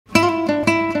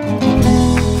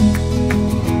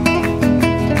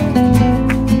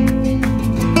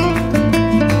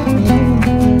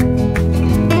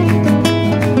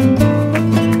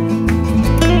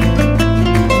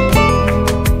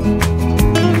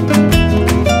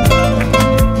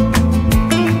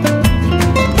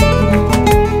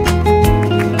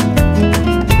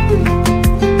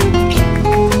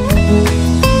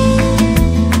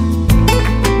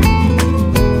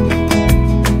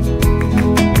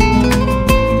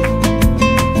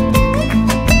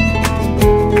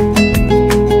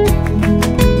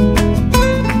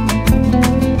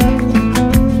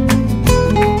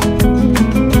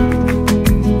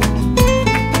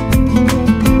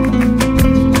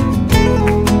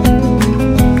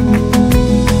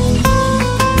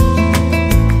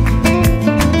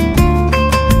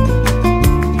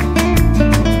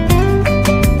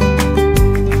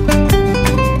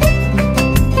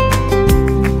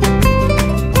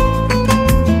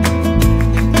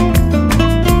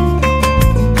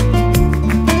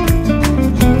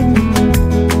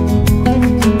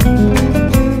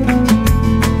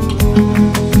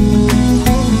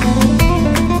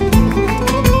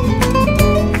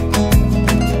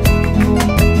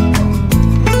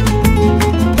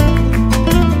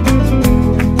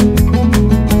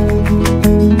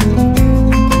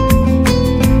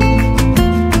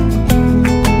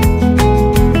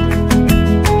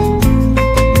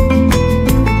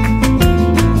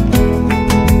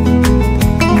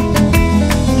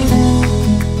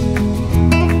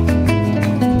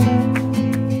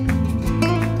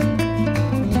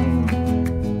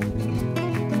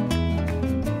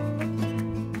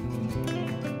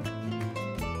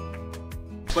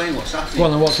explain what's happening.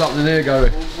 Well, and what's happening here, Gary?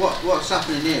 What's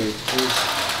happening here is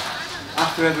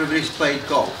after everybody's played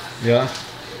golf, Yeah.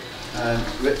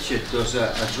 Richard does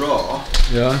a draw.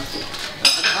 Yeah.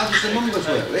 How does the numbers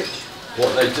work, Rich?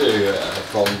 What they do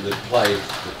from the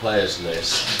players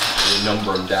list, they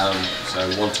number them down, so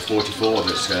 1 to 44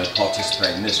 that's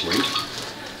participating this week.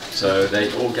 So they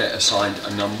all get assigned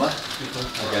a number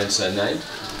against their name.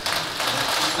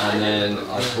 And then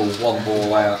I pull one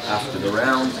ball out after the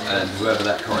round, and whoever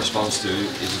that corresponds to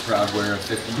is a proud winner of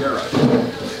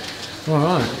 €50.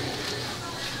 Alright.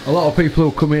 A lot of people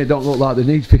who come here don't look like they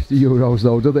need €50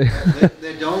 though, do they?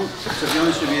 They don't. To be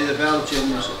honest with you, the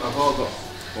Belgians have all got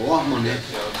a lot of money.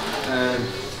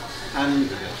 And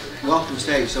Welcome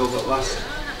States over the last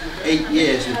 8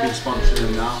 years we've been sponsoring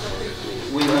them now.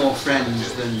 We're more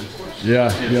friends than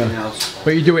anything else.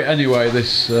 But you do it anyway,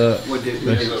 this... We do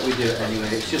it anyway.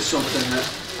 It's just something that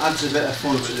adds a bit of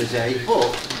fun to the day. But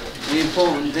the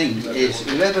important thing is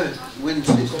whoever wins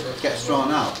this gets drawn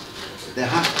out, they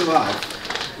have to have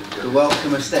the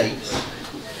Welcome Estates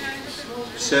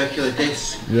circular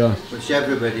disc, which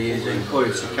everybody is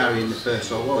encouraged to carry in the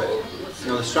purse or wallet. You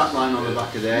know, the strap line on the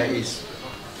back of there is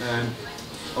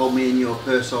hold me in your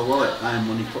purse or wallet, iron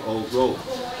money for old rope.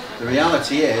 The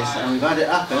reality is, and we've had it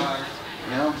happen,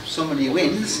 you know, somebody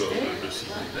wins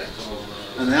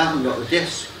and they haven't got the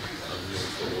disc.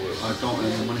 I don't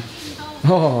earn the money.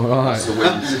 Oh, right.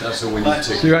 That's a winning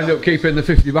ticket. So you end up keeping the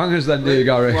 50 bangers then, do you,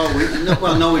 Gary?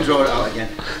 No, we draw it out again.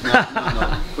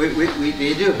 No.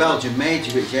 We do a Belgian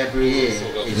major, which every year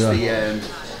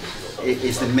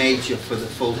is the major for the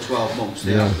full 12 months.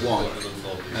 They have one.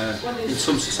 In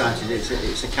some societies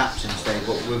it's a captain's day,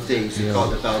 but with these they call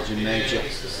it the Belgian major.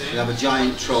 We have a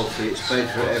giant trophy, it's played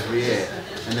for it every year.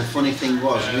 And the funny thing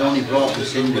was, we only brought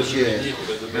this in this year,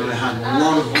 and we had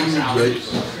 100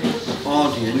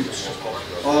 audience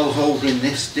all holding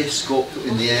this disc up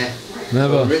in the air.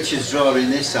 Never. So Richard's drawing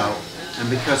this out, and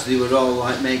because they were all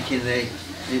like making they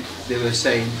were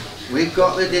saying, we've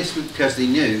got the disc, because they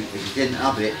knew if you didn't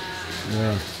have it,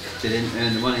 they didn't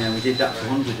earn the money, and we did that for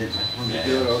 100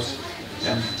 euros.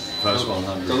 And First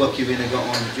 100. the lucky winner got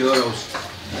 €100.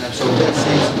 So this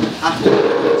is after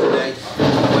today,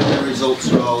 when the results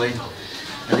are all in,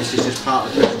 and this is just part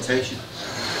of the presentation.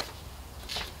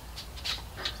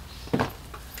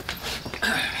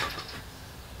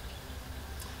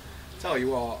 Tell you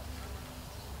what,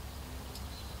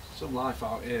 some life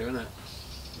out here, isn't it?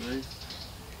 Right?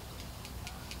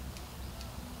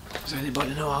 Does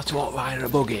anybody know how to walk via a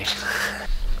buggy?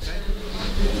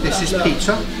 This is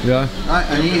Peter, right,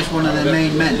 and he is one of the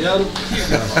main men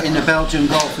in the Belgian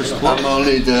Golfers Club. I'm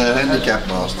only the handicap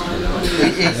master.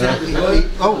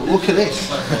 Oh, look at this.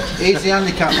 He's the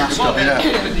handicap master.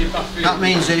 That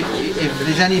means if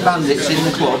there's any bandits in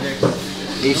the club,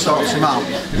 he sorts them out.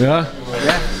 Yeah?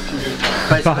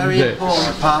 But it's a very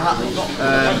important part.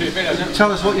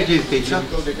 Tell us what you do, Peter.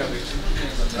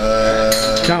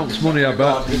 Counts money, I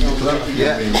bet.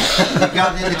 Yeah.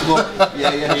 Regarding the club.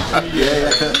 Yeah.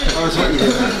 Tell us what you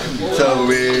do. So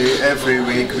every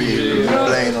week we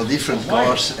play on a different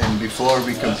course, and before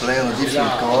we can play on a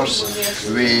different course,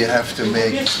 we have to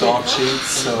make start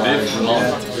sheets. So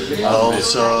I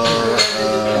also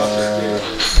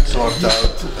sort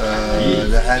out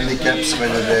the handicaps,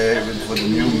 whether they, for the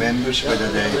new members, whether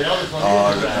they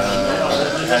are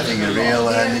having a real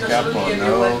handicap or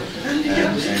no,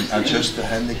 and adjust the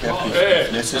handicap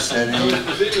if necessary.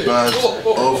 But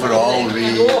overall,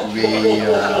 we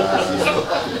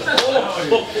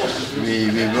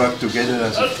work together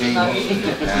as a team,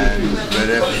 and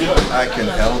wherever I can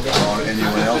help or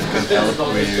anyone else can help,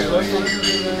 we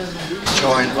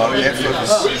join our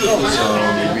efforts so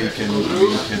we can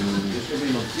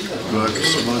work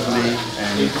smoothly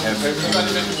and have a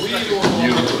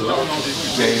new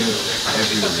game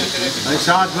every week. It's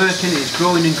hard working, it's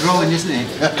growing and growing, isn't it?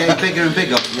 Getting bigger and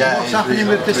bigger. Yeah, what's happening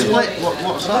with the split?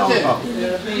 What's that all about?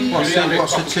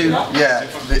 What's the two? Yeah,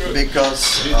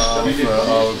 because of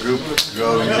our group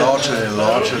growing larger and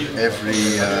larger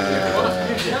every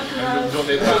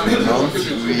month,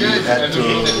 we had to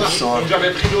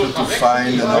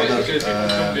find another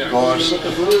course,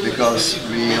 because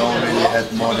we already had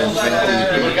more than 20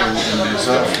 people in the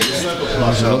reserve list.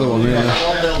 That's another one,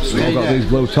 So we've got these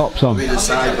blue tops on. We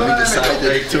decided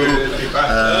to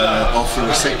offer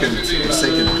a second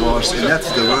course, and that's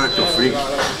the work of Rick,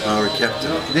 our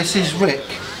captain. This is Rick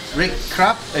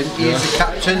Crabb, and he is the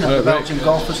captain of the Belgian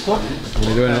Golfers Club.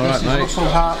 You're doing all right, mate. Russell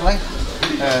Hartley.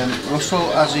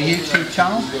 Russell has a YouTube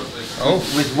channel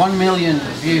with 1 million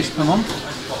views per month.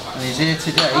 And he's here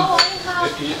today,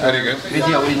 Very good.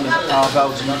 videoing our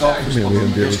Belgian golfers,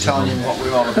 just telling him what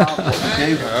we're all about, what we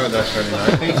do. Oh, that's very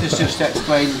nice. Peter's just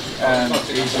explained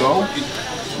his role.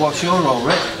 What's your role,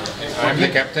 Rick? I'm the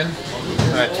captain.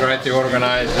 I try to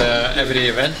organize every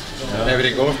event,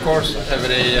 every golf course,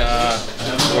 every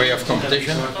way of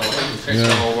competition. So,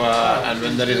 and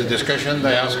when there is a discussion,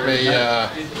 they ask me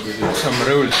some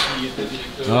rules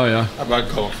Oh yeah. about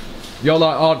golf. You're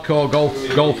like hardcore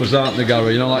golfers, aren't they,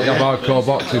 Gary? You know, like you're hardcore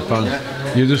boxing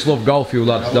fans. You just love golf, you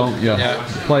lads, don't you? Yeah.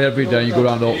 You play every day. You go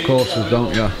around all courses,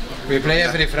 don't you? We play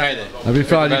every Friday. Every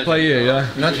Friday you play here, yeah.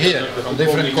 Not here.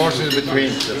 Different courses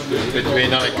between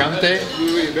Alicante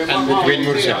and between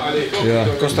Murcia,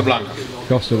 Yeah. Costa Blanca.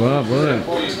 Costa Blanca, brilliant.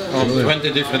 On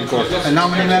 20 different courses. And how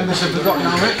many members have we got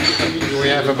now, Rick? We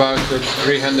have about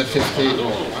 350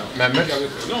 members,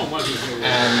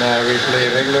 and we play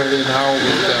regularly now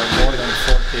with more than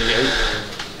 48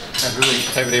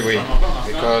 every week,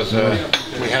 because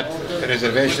we had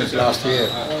reservations last year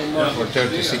for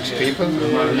 36 people.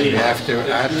 We have to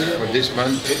add for this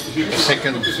month a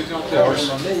second course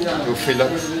to fill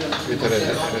up with the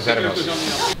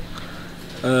reservations.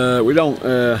 We don't.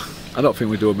 I don't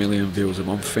think we do 1 million views a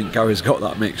month. I think Gary's got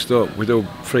that mixed up. We do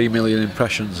 3 million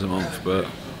impressions a month, but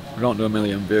we don't do 1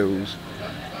 million views.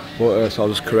 But so I'll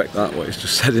just correct that what he's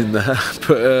just said in there.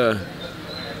 But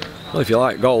well, if you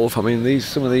like golf, I mean,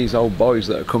 some of these old boys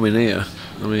that are coming here.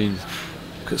 I mean,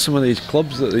 look at some of these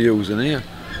clubs that they're using here.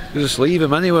 You just leave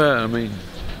them anywhere. I mean,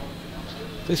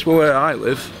 this were where I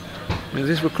live. I mean,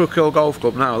 this were Crook Hill Golf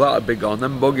Club now. That'd be gone.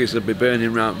 Them buggies would be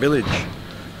burning round village.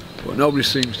 But nobody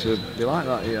seems to be like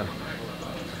that here.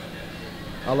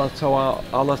 Altaona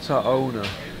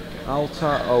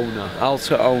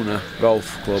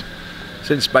Golf Club.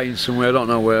 It's in Spain somewhere, I don't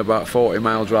know where, about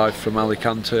 40-mile drive from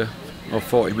Alicante, or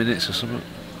 40 minutes or something.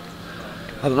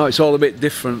 I don't know, it's all a bit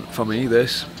different for me,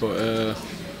 this, but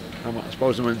I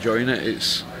suppose I'm enjoying it.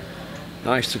 It's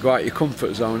nice to go out your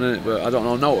comfort zone, isn't it? But I don't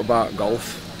know naught about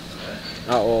golf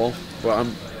at all. But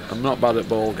I'm not bad at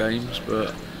ball games,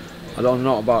 but I don't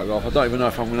know about golf. I don't even know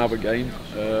if I'm going to have a game.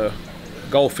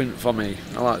 Golfing for me.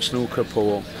 I like snooker,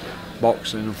 pool,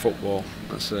 boxing and football.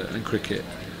 That's it, and cricket.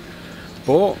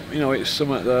 But, you know, it's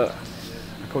something that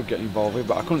I could get involved with,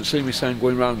 but I couldn't see me saying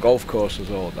going around golf courses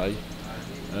all day.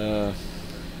 But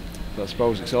I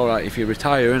suppose it's alright if you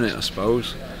retire, innit, I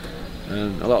suppose.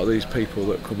 And a lot of these people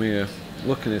that come here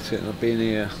looking at it, and I've been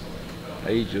here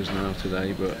ages now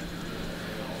today, but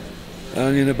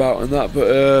hanging about and that, but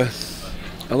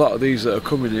a lot of these that are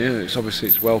coming here, it's obviously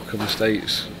it's Welcome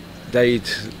Estates Day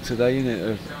today,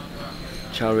 innit, a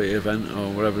charity event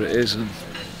or whatever it is, and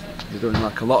you're doing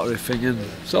like a lottery thing, and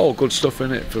it's all good stuff,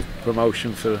 innit, for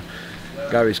promotion for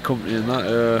Gary's company and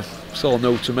that. It's all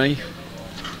new to me,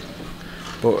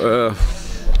 but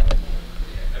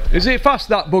is it fast,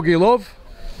 that buggy, love?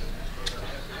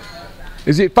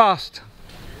 Is it fast?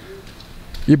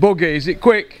 Your buggy, is it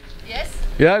quick? Yes.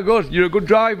 Yeah, good. You're a good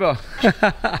driver. It's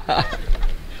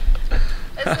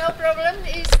no problem.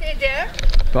 You stay there.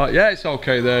 But yeah, it's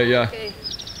okay there. Yeah. Okay.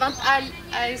 But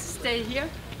I stay here.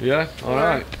 Yeah. All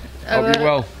right. Hope you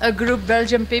well. A group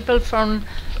Belgian people from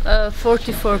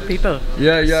 44 people.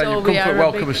 Yeah, yeah. So You've come to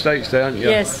Welcome Estates Day, haven't you?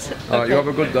 Yes. All right. You have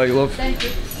a good day, love. Thank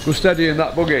you. Go steady in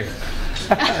that buggy.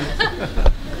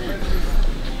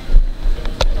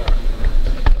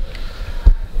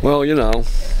 Well, you know, I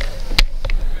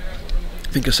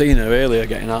think I seen her earlier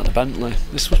getting out of the Bentley.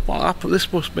 This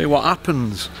must be what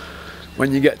happens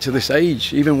when you get to this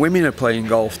age. Even women are playing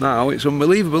golf now. It's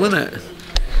unbelievable, isn't it?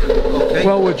 Okay.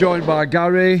 Well, we're joined by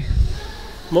Gary,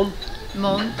 Mon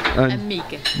and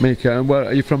Mika. Mika, and where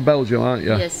are you from? Belgium, aren't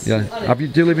you? Yes. Yeah. Do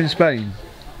you live in Spain?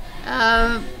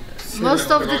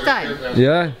 Most of the time.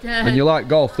 Yeah. And you like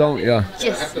golf, don't you?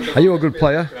 Yes. Are you a good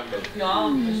player?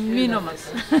 Me no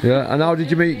mas. Yeah. And how did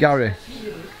you meet Gary?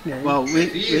 Well,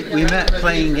 we met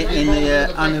playing in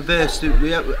the anniversary.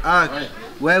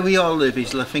 Where we all live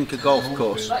is La Finca Golf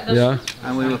Course. Yeah.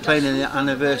 And we were playing in the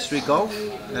anniversary golf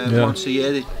once a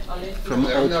year. From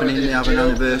opening, they have an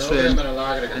anniversary,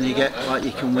 and you get like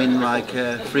you can win like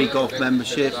a free golf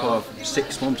membership or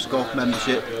 6 months golf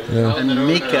membership. Yeah. And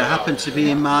Mika happened to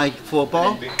be in my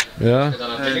 4-ball. Yeah.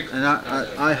 And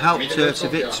I helped her to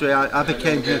victory. I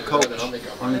became her coach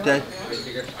on the day,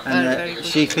 and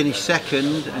she finished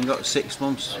second and got 6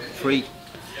 months free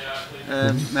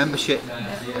membership.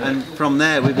 And from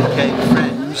there we became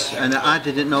friends, and I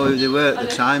didn't know who they were at the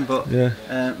time, but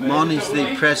Mon is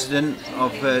the president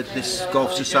of this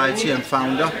golf society and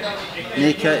founder.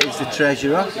 Mika is the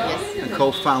treasurer and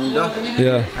co-founder.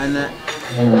 Yeah. And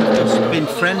just been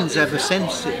friends ever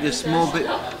since. It's more of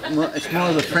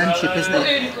a friendship, isn't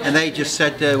it? And they just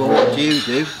said, well, what do you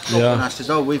do? Yeah. And I said,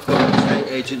 oh, we've got an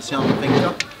estate agency on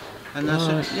Lafinka. And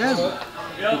I said,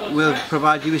 yeah, we'll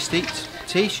provide you with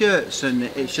t-shirts, and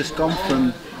it's just gone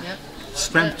from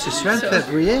strength to strength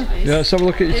every year. Yeah, let's have a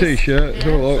look at your t-shirt. Let's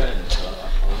have a look.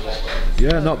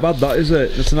 Yeah, not bad that, is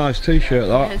it? It's a nice t-shirt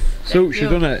that. Yes, Suits you,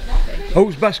 doesn't it?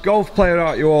 Who's best golf player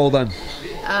out you all then?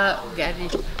 Gary.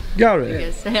 Gary?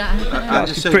 Yes, yeah.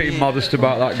 That's pretty modest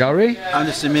about that, Gary.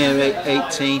 Anderson Mere,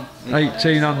 18.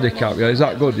 18 handicap, yeah. Is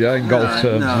that good, yeah, in golf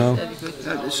terms?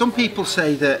 No. Some people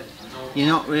say that you're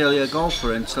not really a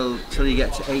golfer until you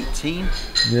get to 18.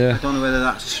 Yeah. I don't know whether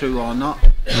that's true or not.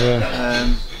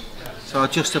 Yeah. So I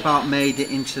just about made it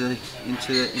into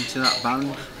that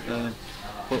band,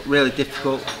 but really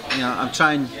difficult. You know, I'm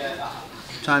trying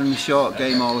my short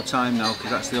game all the time now,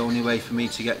 because that's the only way for me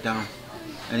to get down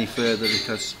any further,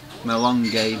 because my long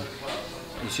game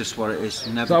is just what it is.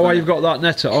 Is that why you've got that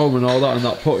net at home and all that, and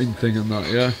that putting thing and that,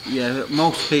 yeah? Yeah,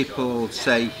 most people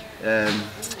say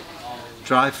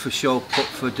drive for show, putt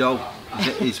for dough,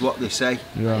 is what they say.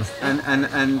 Yeah.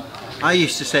 And I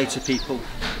used to say to people,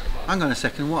 hang on a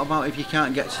second, what about if you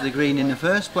can't get to the green in the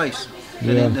first place?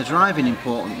 Then isn't the driving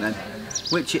important then?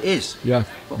 Which it is. Yeah.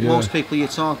 But most people you're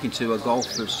talking to are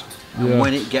golfers. And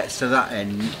when it gets to that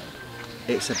end,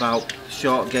 it's about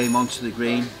short game onto the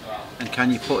green, and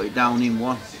can you put it down in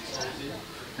one?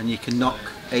 And you can knock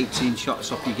 18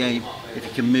 shots off your game if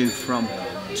you can move from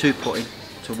 2 putting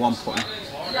to 1 putting.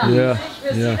 Yeah,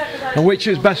 yeah. And which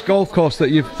is best golf course that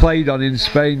you've played on in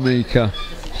Spain, Mika?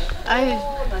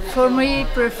 For me,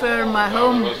 prefer my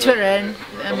home terrain.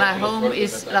 My home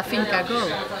is Lafinka Golf.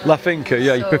 Lafinka,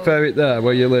 yeah, you prefer it there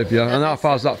where you live, yeah? And how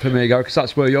far's that for me, because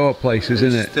that's where your place is,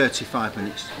 isn't it? 35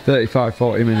 minutes. 35,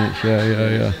 40 minutes,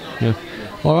 yeah.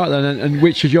 All right then, and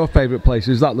which is your favourite place?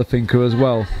 Is that Lafinka as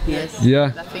well? Yes.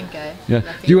 Yeah? Lafinka. Yeah.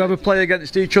 Lafinka. Do you ever play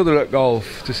against each other at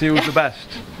golf to see who's the best?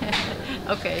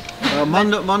 Okay. Mon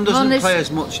doesn't play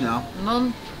as much now.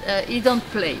 Mon, he don't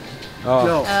play.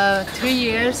 Oh. 3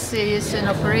 years he is in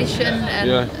operation,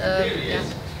 and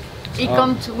he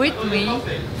comes with me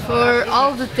for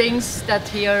all the things that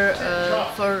here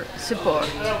for support.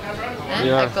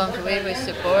 I come away with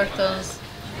support us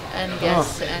and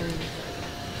and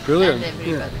Brilliant.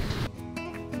 everybody.